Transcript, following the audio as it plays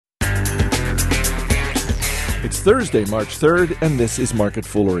It's Thursday, March 3rd, and this is Market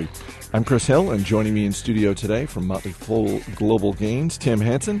Foolery. I'm Chris Hill, and joining me in studio today from Motley Fool Global Gains, Tim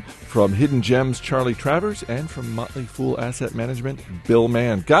Hansen, from Hidden Gems, Charlie Travers, and from Motley Fool Asset Management, Bill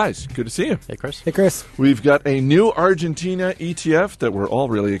Mann. Guys, good to see you. Hey, Chris. Hey, Chris. We've got a new Argentina ETF that we're all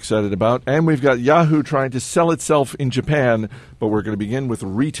really excited about, and we've got Yahoo trying to sell itself in Japan, but we're going to begin with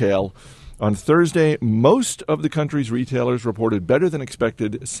retail. On Thursday, most of the country's retailers reported better than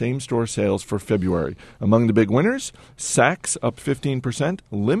expected same-store sales for February. Among the big winners, Saks up 15%,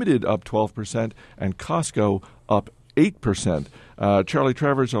 Limited up 12%, and Costco up 8%. Charlie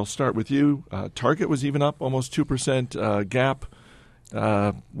Travers, I'll start with you. Target was even up almost 2%. Gap,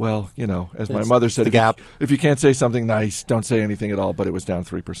 well, you know, as my mother said, if you can't say something nice, don't say anything at all, but it was down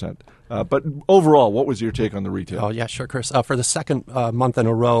 3%. But overall, what was your take on the retail? Oh, yeah, sure, Chris. For the second month in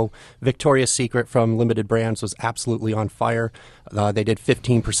a row, Victoria's Secret from Limited Brands was absolutely on fire. They did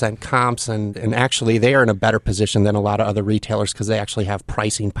 15% comps, and actually they are in a better position than a lot of other retailers because they actually have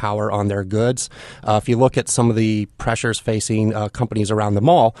pricing power on their goods. If you look at some of the pressures facing companies around the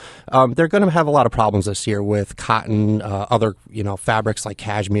mall, they're going to have a lot of problems this year with cotton, other fabrics like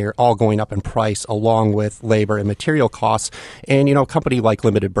cashmere, all going up in price along with labor and material costs. And, a company like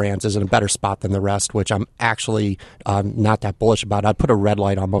Limited Brands is in a better spot than the rest, which I'm actually not that bullish about. I'd put a red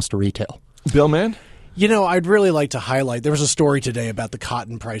light on most of retail. Bill Mann? I'd really like to highlight, there was a story today about the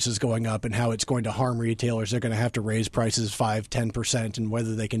cotton prices going up and how it's going to harm retailers. They're going to have to raise prices 5-10% and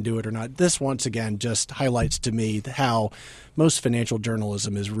whether they can do it or not. This, once again, just highlights to me how most financial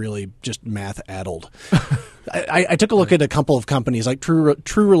journalism is really just math-addled. I took a look at a couple of companies, like True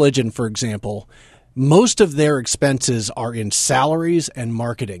Religion, for example. Most of their expenses are in salaries and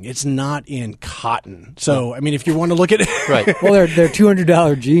marketing. It's not in cotton. So, if you want to look at it. Right. Well, their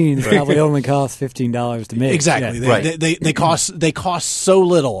 $200 jeans probably only cost $15 to make. Exactly. Yeah. They cost so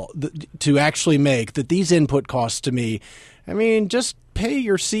little to actually make that these input costs to me, just pay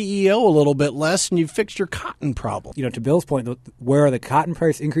your CEO a little bit less and you've fixed your cotton problem. To Bill's point, where the cotton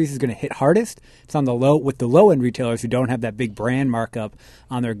price increase is going to hit hardest, it's on the low-end retailers who don't have that big brand markup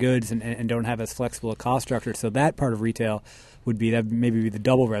on their goods and don't have as flexible a cost structure. So that part of retail would be the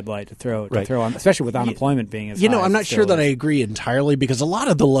double red light to throw on, especially with unemployment being as high. I'm not sure that I agree entirely because a lot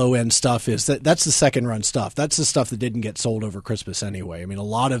of the low end stuff that's the second run stuff. That's the stuff that didn't get sold over Christmas anyway. A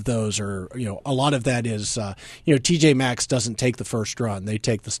lot of those are a lot of that is TJ Maxx doesn't take the first run. They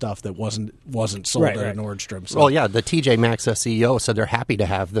take the stuff that wasn't sold at Nordstrom. So. Well, yeah, the TJ Maxx CEO said they're happy to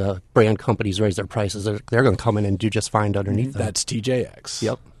have the brand companies raise their prices. They're going to come in and do just fine underneath them. That's TJX.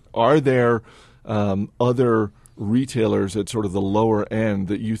 Yep. Are there other retailers at sort of the lower end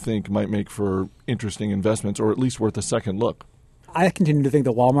that you think might make for interesting investments or at least worth a second look? I continue to think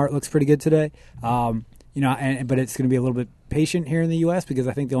that Walmart looks pretty good today. But it's going to be a little bit patient here in the U.S. because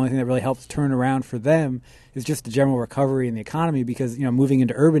I think the only thing that really helps turn around for them is just the general recovery in the economy because, moving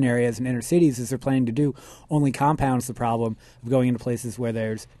into urban areas and inner cities, as they're planning to do, only compounds the problem of going into places where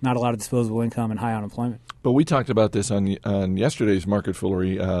there's not a lot of disposable income and high unemployment. But we talked about this on yesterday's Market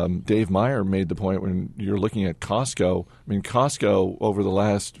Foolery. Dave Meyer made the point when you're looking at Costco. Costco over the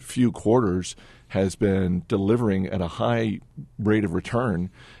last few quarters has been delivering at a high rate of return.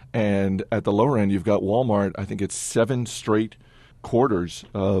 And at the lower end, you've got Walmart. I think it's 7 straight quarters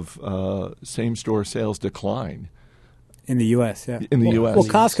of same-store sales decline. In the U.S., yeah. In the U.S. Well,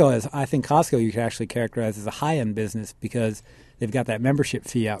 I think Costco you could actually characterize as a high-end business because they've got that membership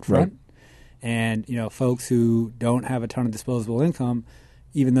fee out front. Right. And, folks who don't have a ton of disposable income,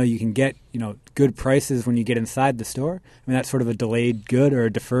 even though you can get, good prices when you get inside the store, that's sort of a delayed good or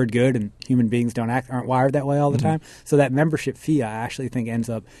a deferred good, and human beings aren't wired that way all the time. So that membership fee, I actually think ends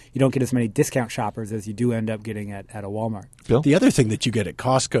up, you don't get as many discount shoppers as you do end up getting at a Walmart. Bill? The other thing that you get at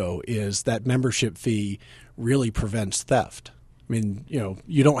Costco is that membership fee really prevents theft.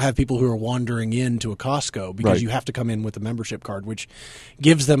 You don't have people who are wandering into a Costco because you have to come in with a membership card, which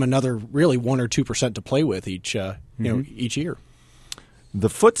gives them another really 1 or 2% to play with each year. The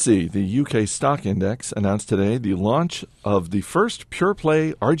FTSE, the UK stock index, announced today the launch of the first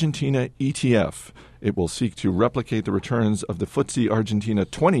pure-play Argentina ETF. It will seek to replicate the returns of the FTSE Argentina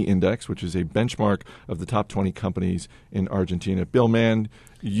 20 index, which is a benchmark of the top 20 companies in Argentina. Bill Mann,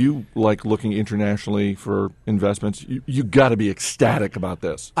 you like looking internationally for investments. You got to be ecstatic about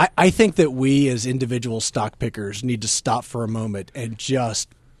this. I think that we as individual stock pickers need to stop for a moment and just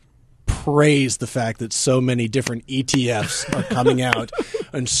praise the fact that so many different ETFs are coming out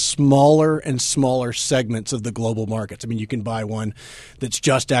in smaller and smaller segments of the global markets. You can buy one that's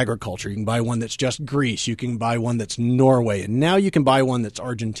just agriculture. You can buy one that's just Greece. You can buy one that's Norway. And now you can buy one that's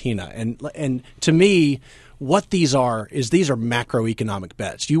Argentina. And to me, what these are macroeconomic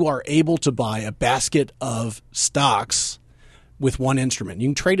bets. You are able to buy a basket of stocks with one instrument. You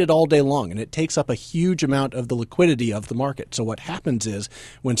can trade it all day long, and it takes up a huge amount of the liquidity of the market. So what happens is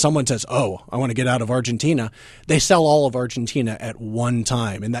when someone says, oh, I want to get out of Argentina, they sell all of Argentina at one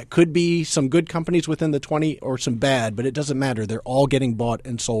time. And that could be some good companies within the 20 or some bad, but it doesn't matter. They're all getting bought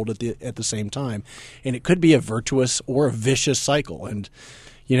and sold at the same time. And it could be a virtuous or a vicious cycle. And,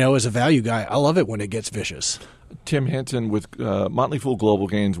 as a value guy, I love it when it gets vicious. Tim Hansen, with Motley Fool Global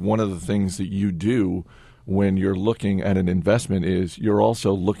Gains, one of the things that you do when you're looking at an investment is you're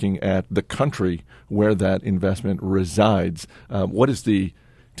also looking at the country where that investment resides. What is the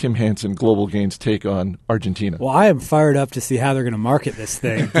Tim Hansen Global Gains take on Argentina? Well, I am fired up to see how they're going to market this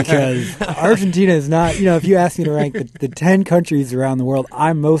thing because Argentina is not, if you ask me to rank the 10 countries around the world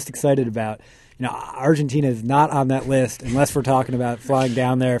I'm most excited about, Argentina is not on that list unless we're talking about flying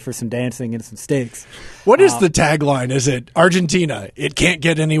down there for some dancing and some steaks. What is the tagline? Is it Argentina? It can't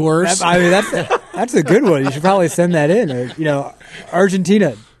get any worse? That's a good one. You should probably send that in. Or,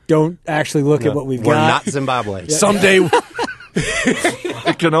 Argentina, don't actually look at what we've got. We're not Zimbabwe. Someday...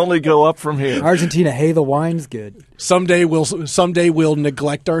 It can only go up from here. Argentina, hey, the wine's good. Someday we'll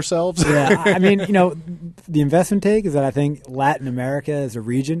neglect ourselves. Yeah, the investment take is that I think Latin America as a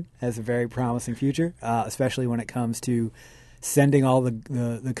region has a very promising future, especially when it comes to sending all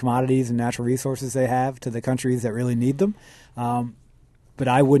the commodities and natural resources they have to the countries that really need them. But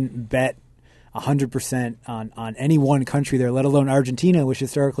I wouldn't bet 100% on any one country there, let alone Argentina, which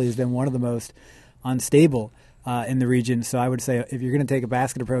historically has been one of the most unstable in the region. So I would say if you're going to take a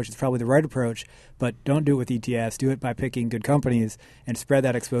basket approach, it's probably the right approach, but don't do it with ETFs. Do it by picking good companies and spread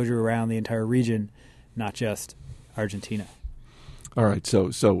that exposure around the entire region, not just Argentina. All right,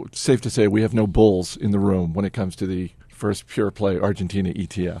 so safe to say we have no bulls in the room when it comes to the first pure play Argentina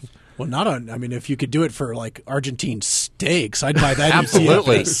ETF. Well, if you could do it for like Argentine steaks, I'd buy that.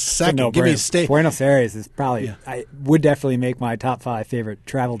 Absolutely. ETF second. No, Give me a steak. Buenos Aires is probably, I would definitely make my top 5 favorite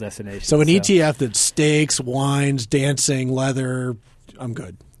travel destinations. So an ETF that's steaks, wines, dancing, leather, I'm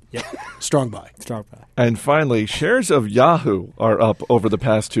good. Yep. Strong buy. Strong buy. And finally, shares of Yahoo are up over the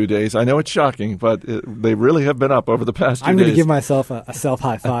past 2 days. I know it's shocking, but they really have been up over the past 2 days. I'm going to give myself a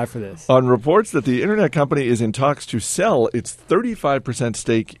self-high five for this. On reports that the internet company is in talks to sell its 35%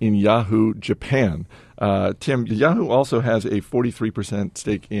 stake in Yahoo Japan. Tim, Yahoo also has a 43%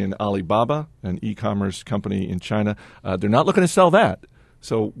 stake in Alibaba, an e-commerce company in China. They're not looking to sell that.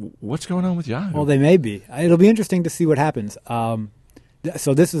 So what's going on with Yahoo? Well, they may be. It'll be interesting to see what happens.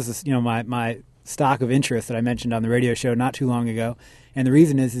 So this is my stock of interest that I mentioned on the radio show not too long ago, and the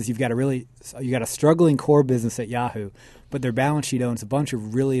reason is you've got a struggling core business at Yahoo, but their balance sheet owns a bunch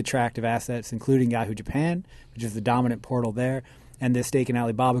of really attractive assets, including Yahoo Japan, which is the dominant portal there, and this stake in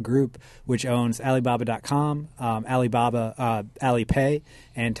Alibaba Group, which owns Alibaba.com, Alibaba, Alipay,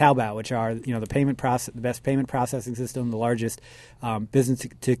 and Taobao, which are the best payment processing system, the largest business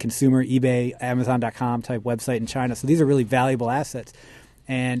to consumer eBay, Amazon.com type website in China. So these are really valuable assets,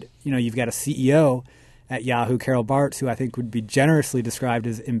 and you've got a CEO at Yahoo, Carol Bartz, who I think would be generously described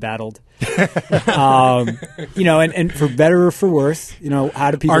as embattled. And for better or for worse, how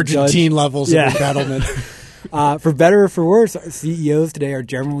do people Argentine judge? levels of embattlement? For better or for worse, CEOs today are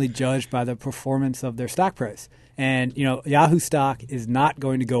generally judged by the performance of their stock price. And, Yahoo stock is not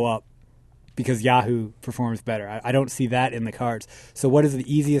going to go up because Yahoo performs better. I don't see that in the cards. So what is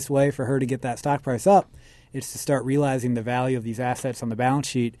the easiest way for her to get that stock price up? It's to start realizing the value of these assets on the balance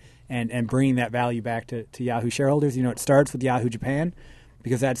sheet and bringing that value back to Yahoo shareholders. It starts with Yahoo Japan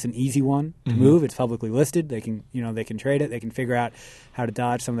because that's an easy one to move. It's publicly listed. They can trade it. They can figure out how to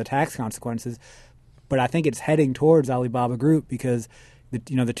dodge some of the tax consequences. But I think it's heading towards Alibaba Group because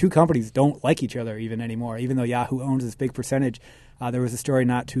the two companies don't like each other even anymore. Even though Yahoo owns this big percentage, there was a story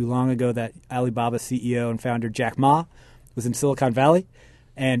not too long ago that Alibaba CEO and founder Jack Ma was in Silicon Valley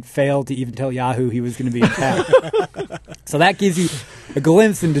and failed to even tell Yahoo he was going to be in town. So that gives you a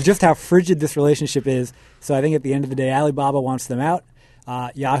glimpse into just how frigid this relationship is. So I think at the end of the day, Alibaba wants them out.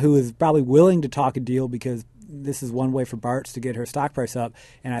 Yahoo is probably willing to talk a deal because this is one way for Bartz to get her stock price up,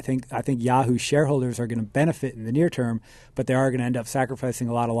 and I think Yahoo shareholders are going to benefit in the near term, but they are going to end up sacrificing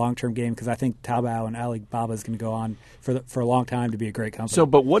a lot of long-term gain because I think Taobao and Alibaba is going to go on for a long time to be a great company. So,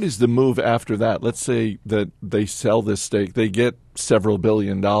 but what is the move after that? Let's say that they sell this stake, they get several $1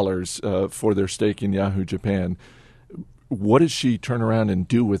 billion for their stake in Yahoo Japan. What does she turn around and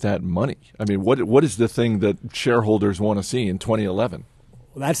do with that money? I mean, what is the thing that shareholders want to see in 2011?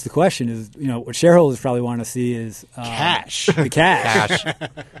 Well, that's the question. Is what shareholders probably want to see is cash. The cash.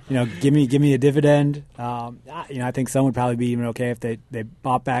 Give me a dividend. I think some would probably be even okay if they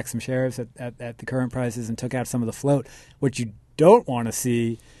bought back some shares at the current prices and took out some of the float. What you don't want to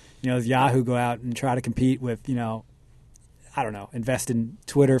see, is Yahoo go out and try to compete with invest in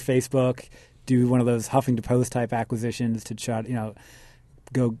Twitter, Facebook, do one of those Huffington Post type acquisitions to try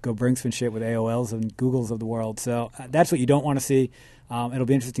go brinksmanship with AOLs and Googles of the world. So that's what you don't want to see. It'll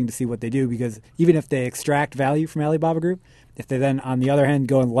be interesting to see what they do, because even if they extract value from Alibaba Group, if they then, on the other hand,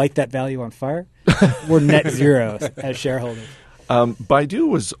 go and light that value on fire, we're net zero as shareholders. Baidu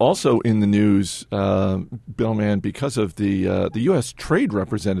was also in the news, Billman, because of the U.S. trade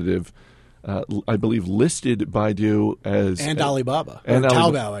representative, I believe, listed Baidu as... And Alibaba. And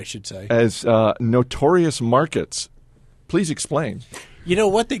Taobao, I should say. As notorious markets. Please explain. You know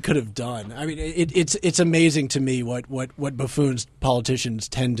what they could have done? I mean, it's amazing to me what buffoons politicians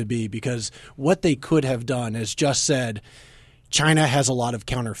tend to be, because what they could have done is just said, China has a lot of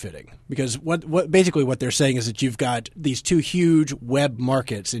counterfeiting, because what basically what they're saying is that you've got these two huge web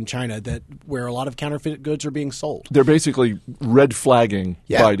markets in China where a lot of counterfeit goods are being sold. They're basically red flagging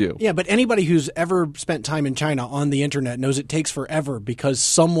Baidu. Yeah, but anybody who's ever spent time in China on the internet knows it takes forever, because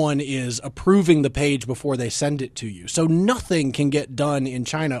someone is approving the page before they send it to you. So nothing can get done in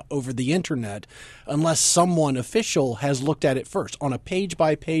China over the internet unless someone official has looked at it first on a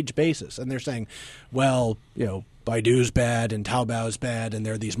page-by-page basis. And they're saying, well, Baidu's bad and Taobao's bad, and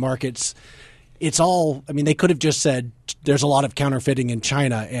there are these markets. It's all, they could have just said there's a lot of counterfeiting in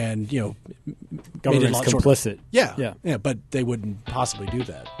China and, government's complicit. Yeah, but they wouldn't possibly do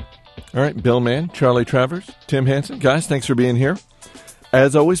that. All right, Bill Mann, Charlie Travers, Tim Hansen. Guys, thanks for being here.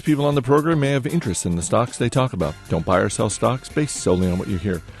 As always, people on the program may have interest in the stocks they talk about. Don't buy or sell stocks based solely on what you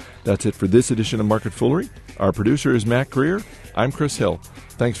hear. That's it for this edition of Market Foolery. Our producer is Matt Greer. I'm Chris Hill.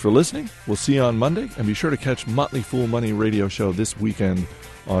 Thanks for listening. We'll see you on Monday, and be sure to catch Motley Fool Money radio show this weekend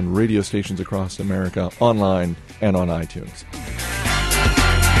on radio stations across America, online, and on iTunes.